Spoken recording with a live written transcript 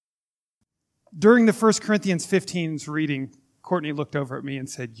During the 1 Corinthians 15's reading, Courtney looked over at me and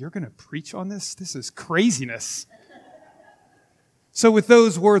said, "You're going to preach on this? This is craziness." So with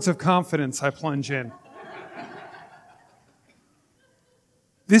those words of confidence, I plunge in.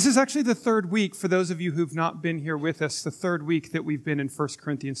 This is actually the third week, for those of you who've not been here with us, the third week that we've been in 1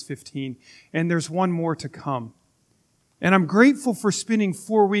 Corinthians 15, and there's one more to come. And I'm grateful for spending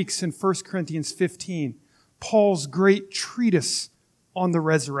 4 weeks in 1 Corinthians 15, Paul's great treatise on the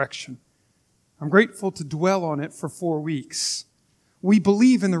resurrection. I'm grateful to dwell on it for 4 weeks. We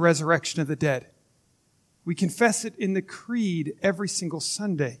believe in the resurrection of the dead. We confess it in the creed every single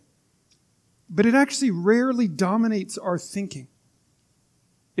Sunday. But it actually rarely dominates our thinking.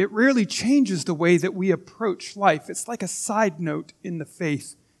 It rarely changes the way that we approach life. It's like a side note in the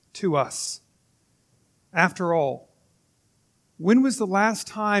faith to us. After all, when was the last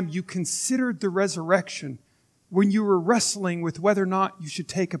time you considered the resurrection when you were wrestling with whether or not you should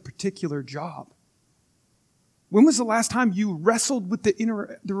take a particular job? When was the last time you wrestled with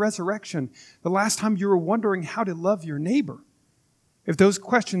the resurrection? The last time you were wondering how to love your neighbor? If those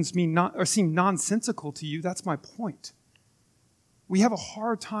questions seem nonsensical to you, that's my point. We have a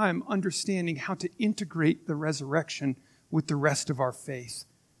hard time understanding how to integrate the resurrection with the rest of our faith.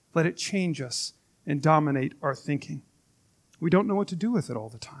 Let it change us and dominate our thinking. We don't know what to do with it all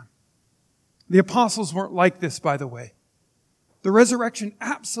the time. The apostles weren't like this, by the way. The resurrection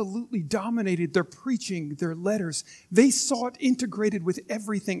absolutely dominated their preaching, their letters. They saw it integrated with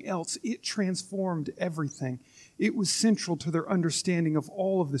everything else. It transformed everything. It was central to their understanding of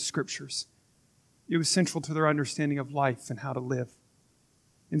all of the scriptures. It was central to their understanding of life and how to live.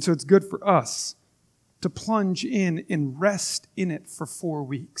 And so it's good for us to plunge in and rest in it for 4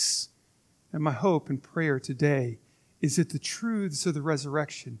 weeks. And my hope and prayer today is that the truths of the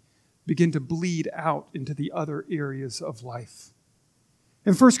resurrection begin to bleed out into the other areas of life.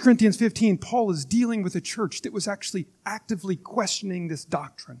 In 1 Corinthians 15, Paul is dealing with a church that was actually actively questioning this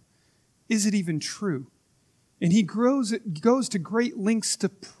doctrine. Is it even true? And he goes to great lengths to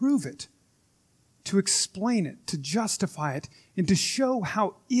prove it, to explain it, to justify it, and to show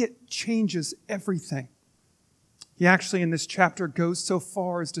how it changes everything. He actually, in this chapter, goes so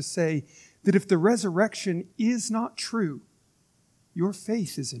far as to say that if the resurrection is not true, your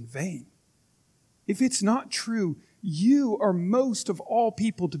faith is in vain. If it's not true, you are most of all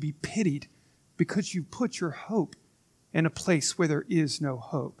people to be pitied because you put your hope in a place where there is no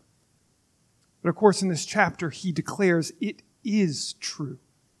hope. But of course, in this chapter, he declares it is true.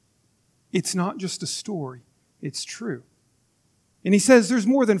 It's not just a story, it's true. And he says there's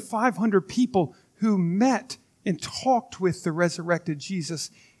more than 500 people who met and talked with the resurrected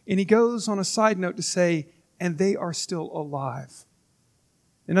Jesus. And he goes on a side note to say, and they are still alive.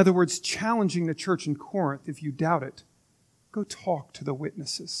 In other words, challenging the church in Corinth, if you doubt it, go talk to the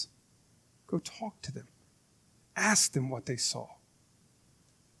witnesses. Go talk to them. Ask them what they saw.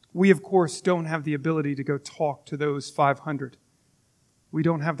 We, of course, don't have the ability to go talk to those 500. We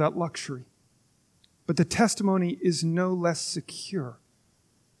don't have that luxury. But the testimony is no less secure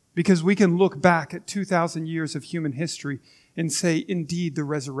because we can look back at 2,000 years of human history and say, indeed, the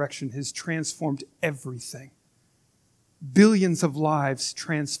resurrection has transformed everything. Billions of lives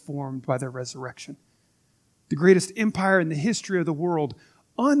transformed by the resurrection. The greatest empire in the history of the world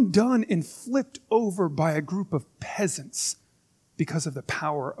undone and flipped over by a group of peasants because of the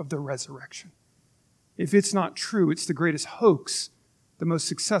power of the resurrection. If it's not true, it's the greatest hoax, the most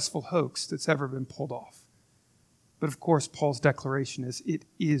successful hoax that's ever been pulled off. But of course, Paul's declaration is, it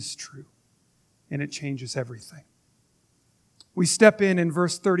is true, and it changes everything. We step in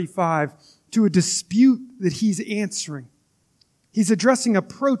verse 35 to a dispute that he's answering. He's addressing a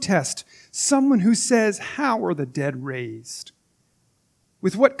protest, someone who says, how are the dead raised?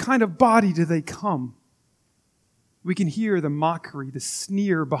 With what kind of body do they come? We can hear the mockery, the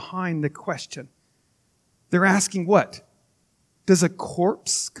sneer behind the question. They're asking what? Does a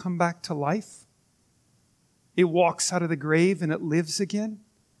corpse come back to life? It walks out of the grave and it lives again?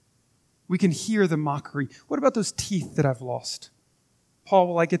 We can hear the mockery. What about those teeth that I've lost? Paul,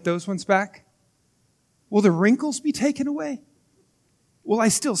 will I get those ones back? Will the wrinkles be taken away? Will I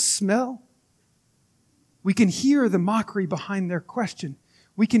still smell? We can hear the mockery behind their question.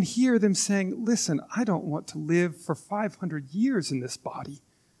 We can hear them saying, listen, I don't want to live for 500 years in this body,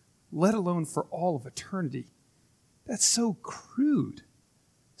 let alone for all of eternity. That's so crude,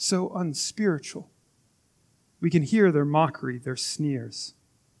 so unspiritual. We can hear their mockery, their sneers.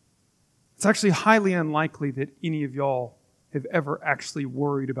 It's actually highly unlikely that any of y'all have ever actually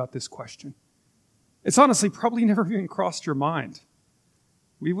worried about this question. It's honestly probably never even crossed your mind.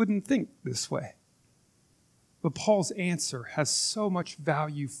 We wouldn't think this way. But Paul's answer has so much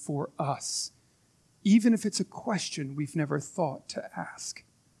value for us even if it's a question we've never thought to ask.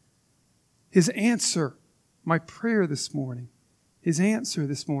 His answer, my prayer this morning, his answer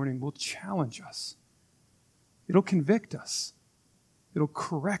this morning will challenge us. It'll convict us. It'll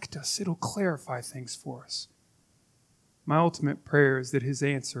correct us. It'll clarify things for us. My ultimate prayer is that his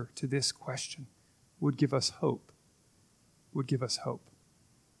answer to this question would give us hope. Would give us hope.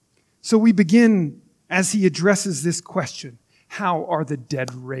 So we begin as he addresses this question. How are the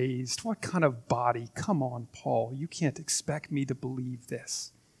dead raised? What kind of body? Come on, Paul. You can't expect me to believe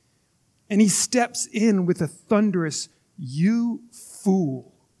this. And he steps in with a thunderous, "You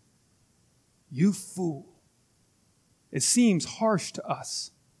fool. You fool." It seems harsh to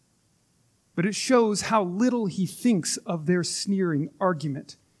us, but it shows how little he thinks of their sneering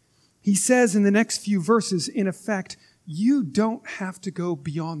argument. He says in the next few verses, in effect, you don't have to go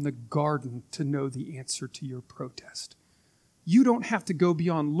beyond the garden to know the answer to your protest. You don't have to go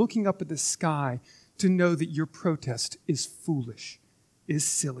beyond looking up at the sky to know that your protest is foolish, is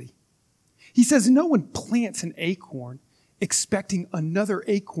silly. He says no one plants an acorn expecting another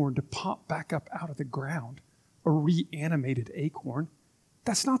acorn to pop back up out of the ground, a reanimated acorn.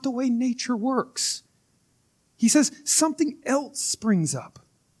 That's not the way nature works. He says something else springs up.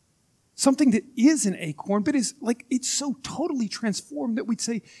 Something that is an acorn, but is like it's so totally transformed that we'd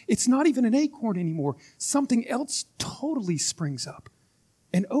say it's not even an acorn anymore. Something else totally springs up.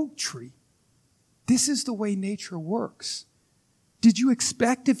 An oak tree. This is the way nature works. Did you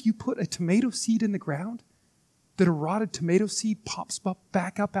expect if you put a tomato seed in the ground that a rotted tomato seed pops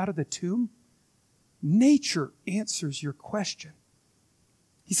back up out of the tomb? Nature answers your question.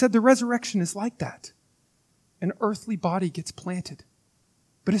 He said the resurrection is like that. An earthly body gets planted.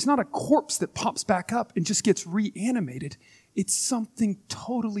 But it's not a corpse that pops back up and just gets reanimated. It's something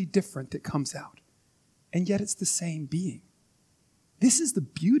totally different that comes out. And yet it's the same being. This is the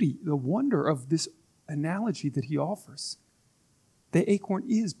beauty, the wonder of this analogy that he offers. The acorn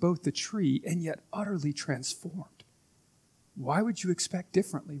is both the tree and yet utterly transformed. Why would you expect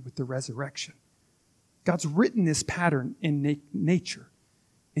differently with the resurrection? God's written this pattern in nature,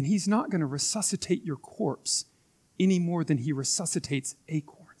 and he's not going to resuscitate your corpse any more than he resuscitates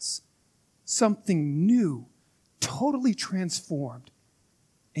acorns. Something new, totally transformed,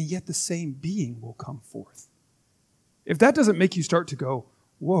 and yet the same being will come forth. If that doesn't make you start to go,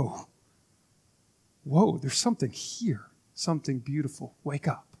 whoa, there's something here, something beautiful, wake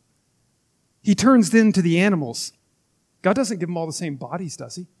up. He turns then to the animals. God doesn't give them all the same bodies,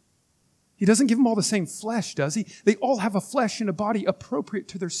 does he? He doesn't give them all the same flesh, does he? They all have a flesh and a body appropriate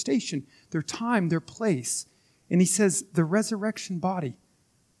to their station, their time, their place. And he says, the resurrection body,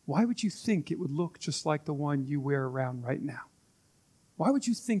 why would you think it would look just like the one you wear around right now? Why would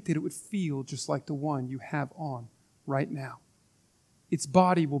you think that it would feel just like the one you have on right now? Its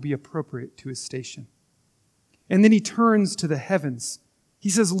body will be appropriate to his station. And then he turns to the heavens. He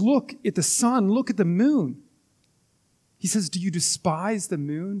says, look at the sun, look at the moon. He says, do you despise the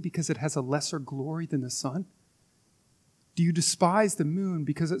moon because it has a lesser glory than the sun? Do you despise the moon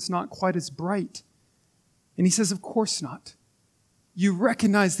because it's not quite as bright? And he says, of course not. You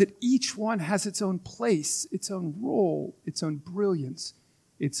recognize that each one has its own place, its own role, its own brilliance,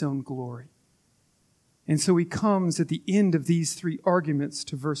 its own glory. And so he comes at the end of these three arguments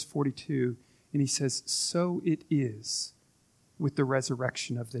to verse 42, and he says, so it is with the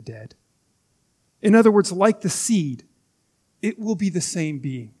resurrection of the dead. In other words, like the seed, it will be the same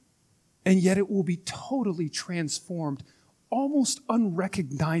being, and yet it will be totally transformed, almost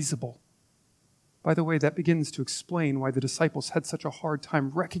unrecognizable. By the way, that begins to explain why the disciples had such a hard time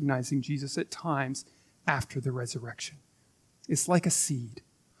recognizing Jesus at times after the resurrection. It's like a seed.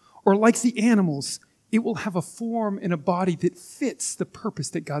 Or like the animals, it will have a form and a body that fits the purpose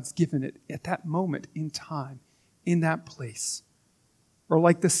that God's given it at that moment in time, in that place. Or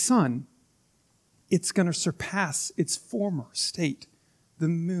like the sun, it's going to surpass its former state, the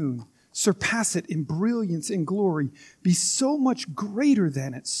moon, surpass it in brilliance and glory, be so much greater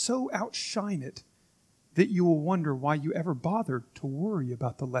than it, so outshine it, that you will wonder why you ever bothered to worry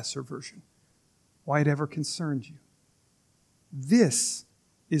about the lesser version, why it ever concerned you. This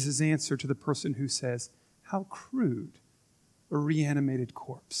is his answer to the person who says, how crude, a reanimated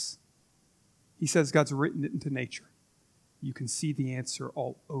corpse. He says God's written it into nature. You can see the answer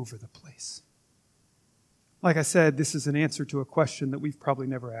all over the place. Like I said, this is an answer to a question that we've probably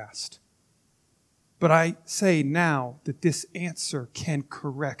never asked. But I say now that this answer can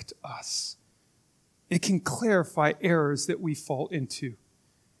correct us. It can clarify errors that we fall into,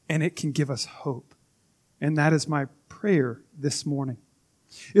 and it can give us hope. And that is my prayer this morning.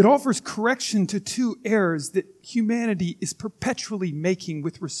 It offers correction to two errors that humanity is perpetually making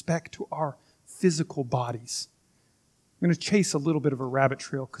with respect to our physical bodies. I'm going to chase a little bit of a rabbit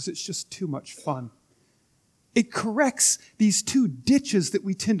trail because it's just too much fun. It corrects these two ditches that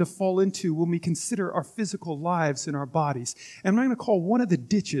we tend to fall into when we consider our physical lives and our bodies. And I'm going to call one of the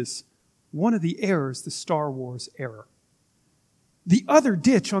ditches, one of the errors, the Star Wars error. The other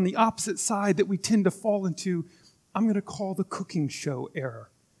ditch on the opposite side that we tend to fall into, I'm going to call the cooking show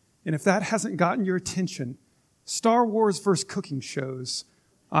error. And if that hasn't gotten your attention, Star Wars versus cooking shows,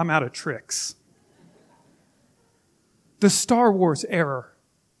 I'm out of tricks. The Star Wars error.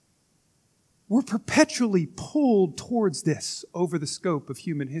 We're perpetually pulled towards this over the scope of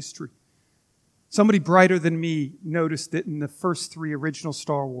human history. Somebody brighter than me noticed that in the first three original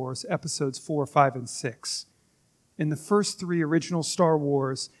Star Wars, episodes 4, 5, and 6, in the first three original Star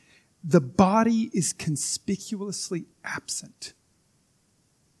Wars, the body is conspicuously absent.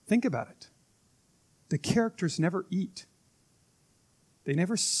 Think about it. The characters never eat. They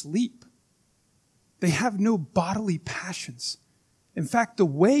never sleep. They have no bodily passions. In fact, the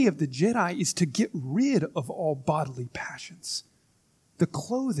way of the Jedi is to get rid of all bodily passions. The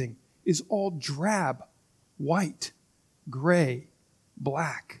clothing is all drab, white, gray,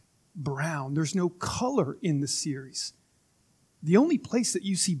 black, brown. There's no color in the series. The only place that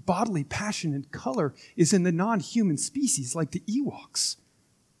you see bodily passion and color is in the non-human species like the Ewoks.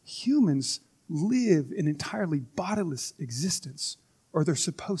 Humans live an entirely bodiless existence, or they're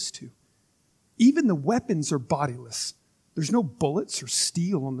supposed to. Even the weapons are bodiless. There's no bullets or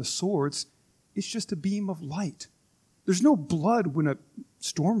steel on the swords. It's just a beam of light. There's no blood when a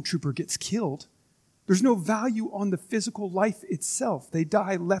stormtrooper gets killed. There's no value on the physical life itself. They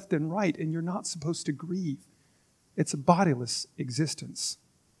die left and right, and you're not supposed to grieve. It's a bodiless existence.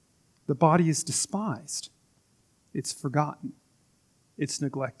 The body is despised. It's forgotten. It's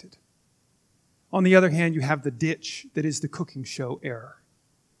neglected. On the other hand, you have the ditch that is the cooking show error.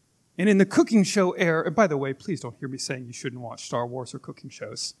 And in the cooking show error, and by the way, please don't hear me saying you shouldn't watch Star Wars or cooking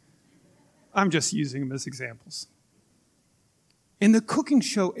shows. I'm just using them as examples. In the cooking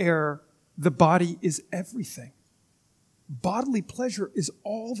show error, the body is everything. Bodily pleasure is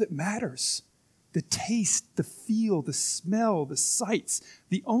all that matters. The taste, the feel, the smell, the sights.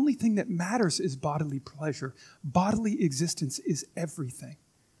 The only thing that matters is bodily pleasure. Bodily existence is everything.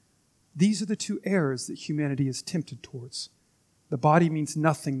 These are the two errors that humanity is tempted towards. The body means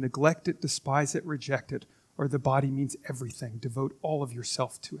nothing. Neglect it, despise it, reject it. Or the body means everything. Devote all of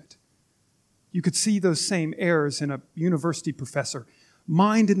yourself to it. You could see those same errors in a university professor.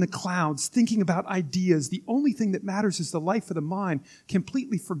 Mind in the clouds, thinking about ideas. The only thing that matters is the life of the mind.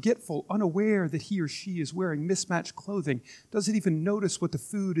 Completely forgetful, unaware that he or she is wearing mismatched clothing. Doesn't even notice what the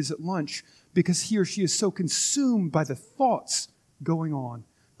food is at lunch because he or she is so consumed by the thoughts going on.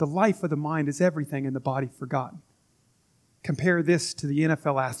 The life of the mind is everything and the body forgotten. Compare this to the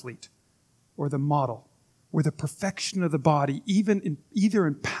NFL athlete or the model, where the perfection of the body, either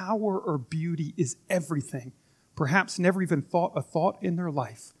in power or beauty, is everything. Perhaps never even thought a thought in their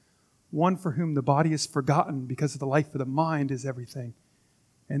life. One for whom the body is forgotten because of the life of the mind is everything.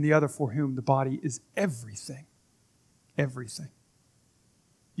 And the other for whom the body is everything. Everything.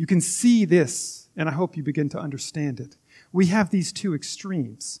 You can see this, and I hope you begin to understand it. We have these two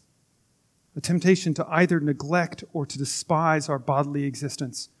extremes. A temptation to either neglect or to despise our bodily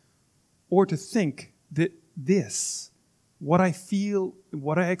existence, or to think that this, what I feel,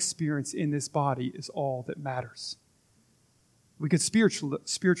 what I experience in this body is all that matters. We could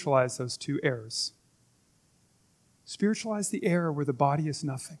spiritualize those two errors. Spiritualize the error where the body is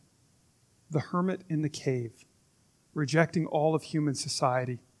nothing. The hermit in the cave, rejecting all of human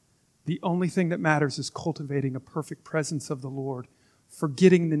society. The only thing that matters is cultivating a perfect presence of the Lord,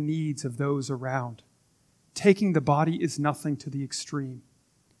 forgetting the needs of those around. Taking the body is nothing to the extreme.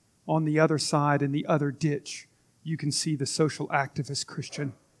 On the other side, in the other ditch, you can see the social activist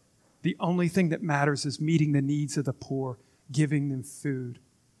Christian. The only thing that matters is meeting the needs of the poor, giving them food.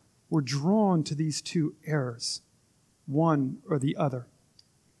 We're drawn to these two errors, one or the other.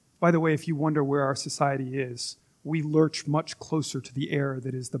 By the way, if you wonder where our society is, we lurch much closer to the error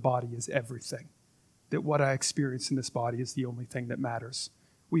that is the body is everything. That what I experience in this body is the only thing that matters.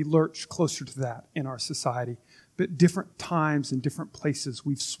 We lurch closer to that in our society. But different times and different places,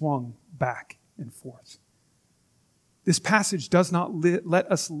 we've swung back and forth. This passage does not let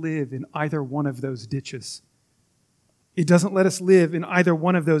us live in either one of those ditches. It doesn't let us live in either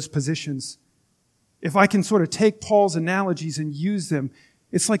one of those positions. If I can sort of take Paul's analogies and use them,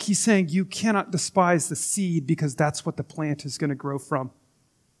 it's like he's saying you cannot despise the seed because that's what the plant is going to grow from.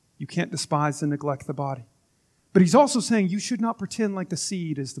 You can't despise and neglect the body. But he's also saying you should not pretend like the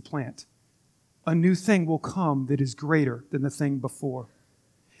seed is the plant. A new thing will come that is greater than the thing before.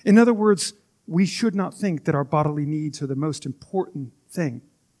 In other words, We should not think that our bodily needs are the most important thing,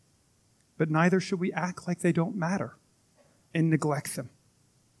 but neither should we act like they don't matter and neglect them.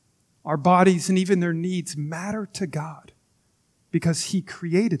 Our bodies and even their needs matter to God because He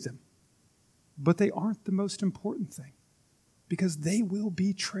created them, but they aren't the most important thing because they will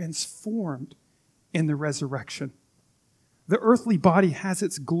be transformed in the resurrection. The earthly body has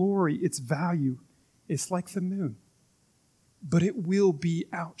its glory, its value. It's like the moon, but it will be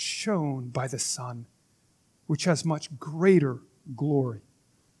outshone by the sun, which has much greater glory.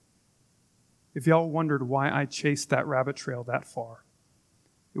 If y'all wondered why I chased that rabbit trail that far,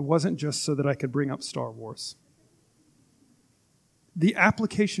 it wasn't just so that I could bring up Star Wars. The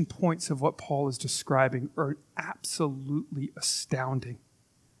application points of what Paul is describing are absolutely astounding.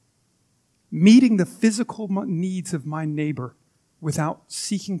 Meeting the physical needs of my neighbor without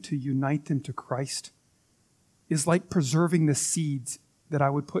seeking to unite them to Christ is like preserving the seeds that I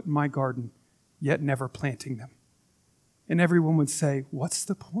would put in my garden, yet never planting them. And everyone would say, what's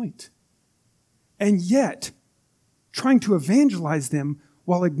the point? And yet, trying to evangelize them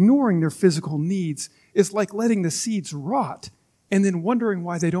while ignoring their physical needs is like letting the seeds rot and then wondering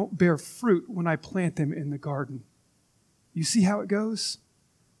why they don't bear fruit when I plant them in the garden. You see how it goes?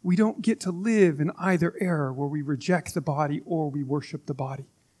 We don't get to live in either error where we reject the body or we worship the body.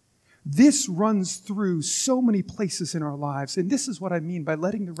 This runs through so many places in our lives, and this is what I mean by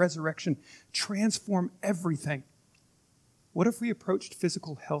letting the resurrection transform everything. What if we approached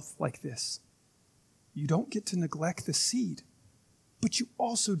physical health like this? You don't get to neglect the seed, but you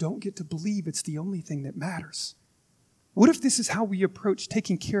also don't get to believe it's the only thing that matters. What if this is how we approach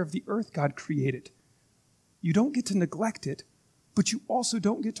taking care of the earth God created? You don't get to neglect it, but you also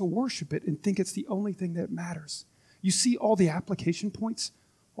don't get to worship it and think it's the only thing that matters. You see all the application points,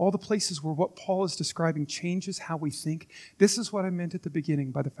 all the places where what Paul is describing changes how we think. This is what I meant at the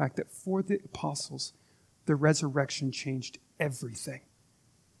beginning by the fact that for the apostles, the resurrection changed everything.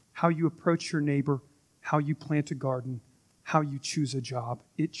 How you approach your neighbor, how you plant a garden, how you choose a job,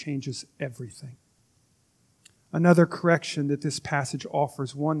 it changes everything. Another correction that this passage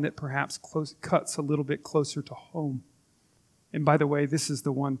offers, one that perhaps cuts a little bit closer to home. And by the way, this is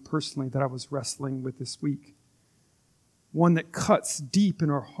the one personally that I was wrestling with this week. One that cuts deep in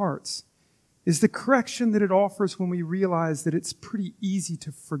our hearts is the correction that it offers when we realize that it's pretty easy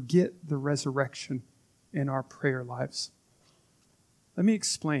to forget the resurrection in our prayer lives. Let me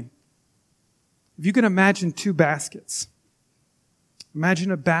explain. If you can imagine two baskets,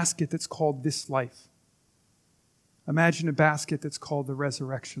 imagine a basket that's called this life. Imagine a basket that's called the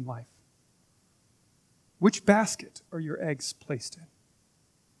resurrection life. Which basket are your eggs placed in?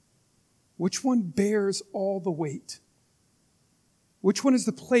 Which one bears all the weight? Which one is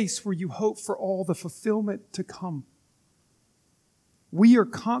the place where you hope for all the fulfillment to come? We are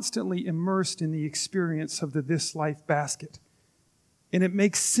constantly immersed in the experience of the this life basket. And it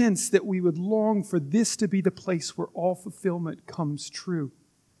makes sense that we would long for this to be the place where all fulfillment comes true.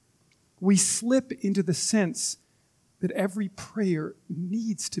 We slip into the sense that every prayer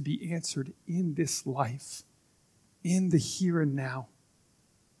needs to be answered in this life, in the here and now.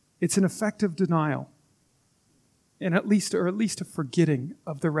 It's an effective denial, and at least a forgetting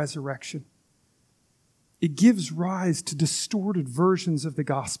of the resurrection. It gives rise to distorted versions of the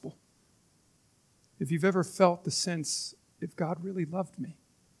gospel. If you've ever felt the sense, if God really loved me,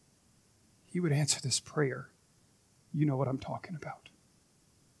 He would answer this prayer. You know what I'm talking about.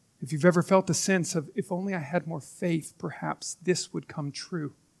 If you've ever felt the sense of, if only I had more faith, perhaps this would come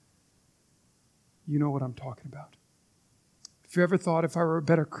true. You know what I'm talking about. If you ever thought, if I were a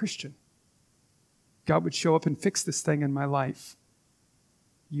better Christian, God would show up and fix this thing in my life.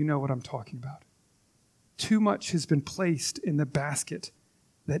 You know what I'm talking about. Too much has been placed in the basket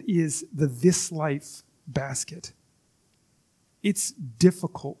that is the this life basket. It's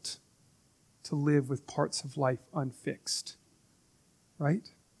difficult to live with parts of life unfixed, right?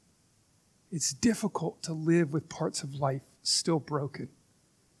 It's difficult to live with parts of life still broken.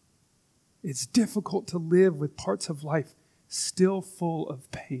 It's difficult to live with parts of life still full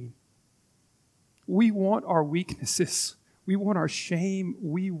of pain. We want our weaknesses. We want our shame.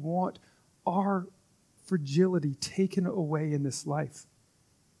 We want our fragility taken away in this life.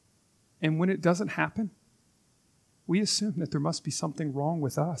 And when it doesn't happen, we assume that there must be something wrong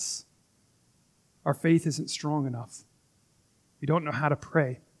with us. Our faith isn't strong enough. We don't know how to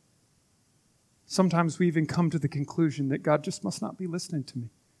pray. Sometimes we even come to the conclusion that God just must not be listening to me.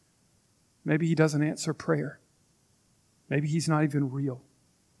 Maybe He doesn't answer prayer. Maybe He's not even real.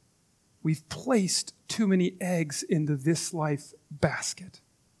 We've placed too many eggs in the this life basket.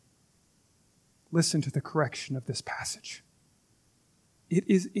 Listen to the correction of this passage. It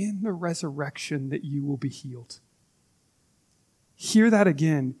is in the resurrection that you will be healed. Hear that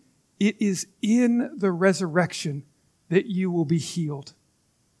again. It is in the resurrection that you will be healed.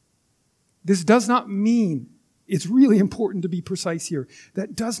 This does not mean, it's really important to be precise here,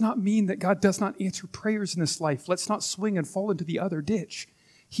 that does not mean that God does not answer prayers in this life. Let's not swing and fall into the other ditch.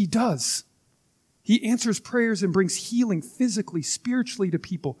 He does. He answers prayers and brings healing physically, spiritually to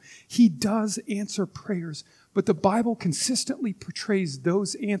people. He does answer prayers, but the Bible consistently portrays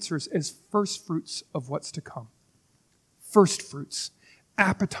those answers as first fruits of what's to come. First fruits,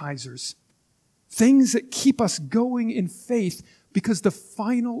 appetizers, things that keep us going in faith because the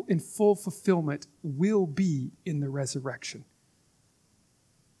final and full fulfillment will be in the resurrection.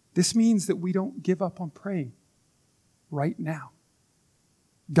 This means that we don't give up on praying right now.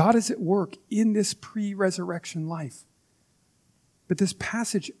 God is at work in this pre-resurrection life. But this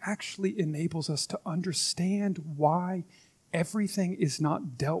passage actually enables us to understand why everything is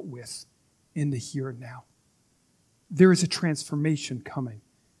not dealt with in the here and now. There is a transformation coming.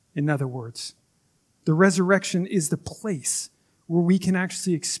 In other words, the resurrection is the place where we can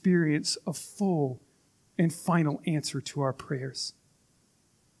actually experience a full and final answer to our prayers.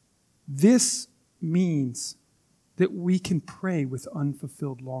 This means that we can pray with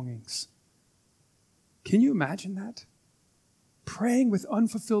unfulfilled longings. Can you imagine that? Praying with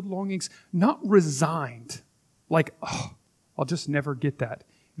unfulfilled longings, not resigned, like, oh, I'll just never get that.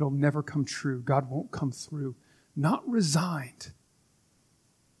 It'll never come true. God won't come through. Not resigned.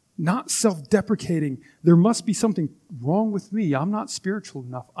 Not self-deprecating. There must be something wrong with me. I'm not spiritual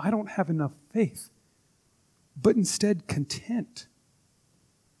enough. I don't have enough faith. But instead, content.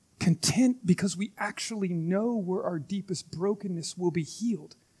 Content because we actually know where our deepest brokenness will be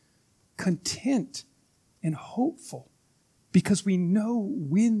healed. Content and hopeful because we know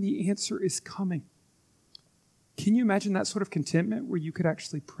when the answer is coming. Can you imagine that sort of contentment where you could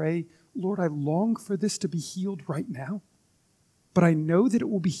actually pray, Lord, I long for this to be healed right now, but I know that it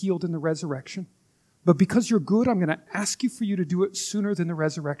will be healed in the resurrection. But because you're good, I'm going to ask you for you to do it sooner than the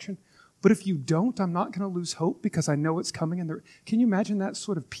resurrection. But if you don't, I'm not going to lose hope because I know it's coming. Can you imagine that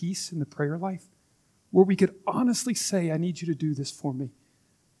sort of peace in the prayer life where we could honestly say, I need you to do this for me.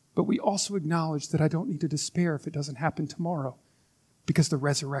 But we also acknowledge that I don't need to despair if it doesn't happen tomorrow because the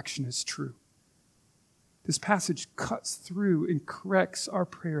resurrection is true. This passage cuts through and corrects our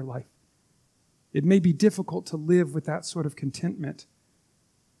prayer life. It may be difficult to live with that sort of contentment,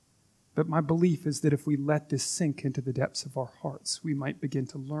 but my belief is that if we let this sink into the depths of our hearts, we might begin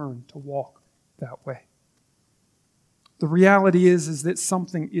to learn to walk that way. The reality is that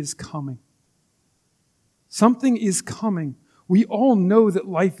something is coming. Something is coming. We all know that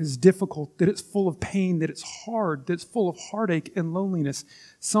life is difficult, that it's full of pain, that it's hard, that it's full of heartache and loneliness.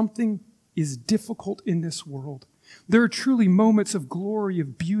 Something is difficult in this world. There are truly moments of glory,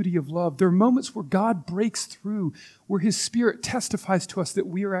 of beauty, of love. There are moments where God breaks through, where His Spirit testifies to us that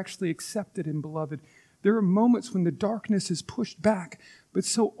we are actually accepted and beloved. There are moments when the darkness is pushed back, but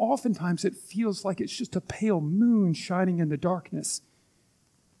so oftentimes it feels like it's just a pale moon shining in the darkness.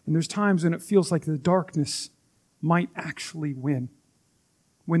 And there's times when it feels like the darkness might actually win,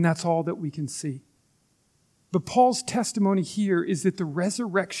 when that's all that we can see. But Paul's testimony here is that the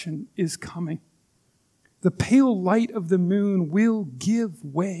resurrection is coming. The pale light of the moon will give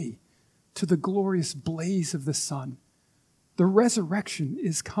way to the glorious blaze of the sun. The resurrection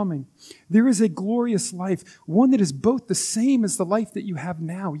is coming. There is a glorious life, one that is both the same as the life that you have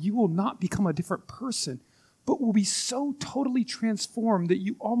now. You will not become a different person, but will be so totally transformed that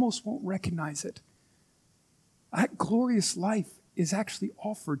you almost won't recognize it. That glorious life is actually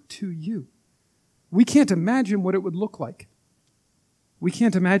offered to you. We can't imagine what it would look like. We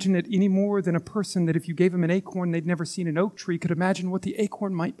can't imagine it any more than a person that if you gave them an acorn they'd never seen an oak tree could imagine what the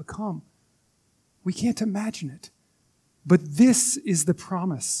acorn might become. We can't imagine it. But this is the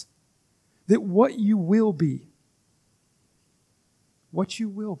promise, that what you will be,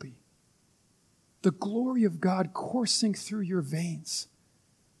 the glory of God coursing through your veins,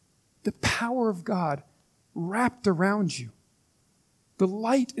 the power of God wrapped around you, the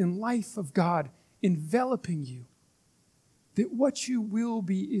light and life of God enveloping you, that what you will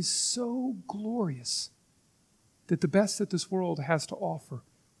be is so glorious that the best that this world has to offer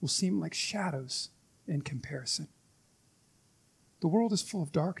will seem like shadows in comparison. The world is full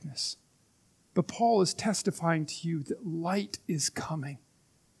of darkness, but Paul is testifying to you that light is coming,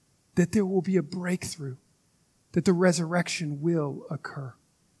 that there will be a breakthrough, that the resurrection will occur.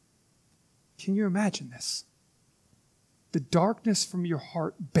 Can you imagine this? The darkness from your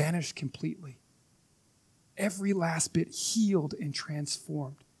heart banished completely. Every last bit healed and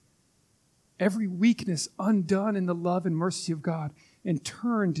transformed. Every weakness undone in the love and mercy of God. and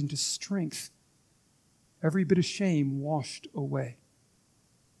turned into strength. Every bit of shame washed away.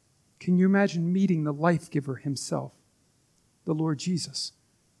 Can you imagine meeting the life giver himself, the Lord Jesus,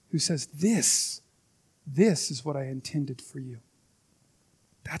 who says, this is what I intended for you.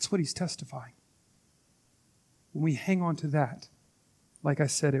 That's what he's testifying. When we hang on to that, like I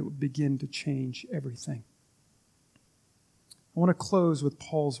said, it will begin to change everything. I want to close with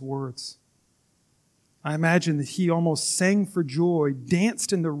Paul's words. I imagine that he almost sang for joy,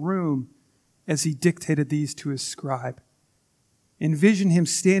 danced in the room as he dictated these to his scribe. Envision him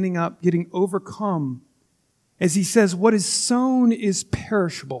standing up, getting overcome, as he says, what is sown is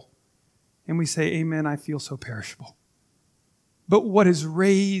perishable. And we say, amen, I feel so perishable. But what is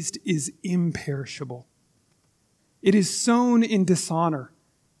raised is imperishable. It is sown in dishonor.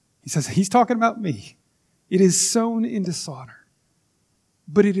 He says, he's talking about me. It is sown in dishonor,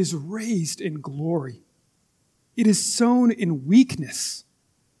 but it is raised in glory. It is sown in weakness,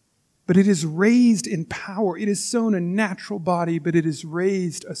 but it is raised in power. It is sown a natural body, but it is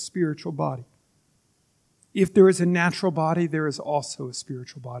raised a spiritual body. If there is a natural body, there is also a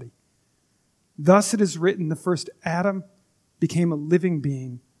spiritual body. Thus it is written, the first Adam became a living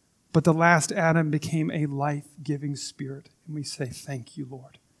being, but the last Adam became a life-giving spirit. And we say, thank you,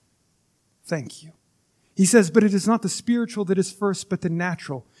 Lord. Thank you. He says, but it is not the spiritual that is first, but the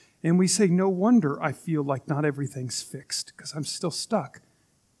natural. And we say, no wonder I feel like not everything's fixed, because I'm still stuck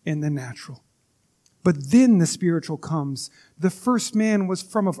in the natural. But then the spiritual comes. The first man was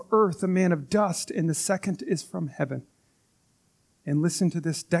from of earth, a man of dust, and the second is from heaven. And listen to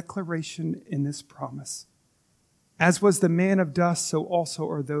this declaration in this promise. As was the man of dust, so also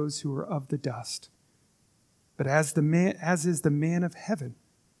are those who are of the dust. But as is the man of heaven,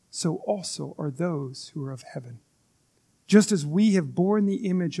 so also are those who are of heaven. Just as we have borne the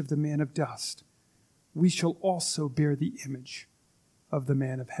image of the man of dust, we shall also bear the image of the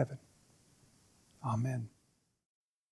man of heaven. Amen.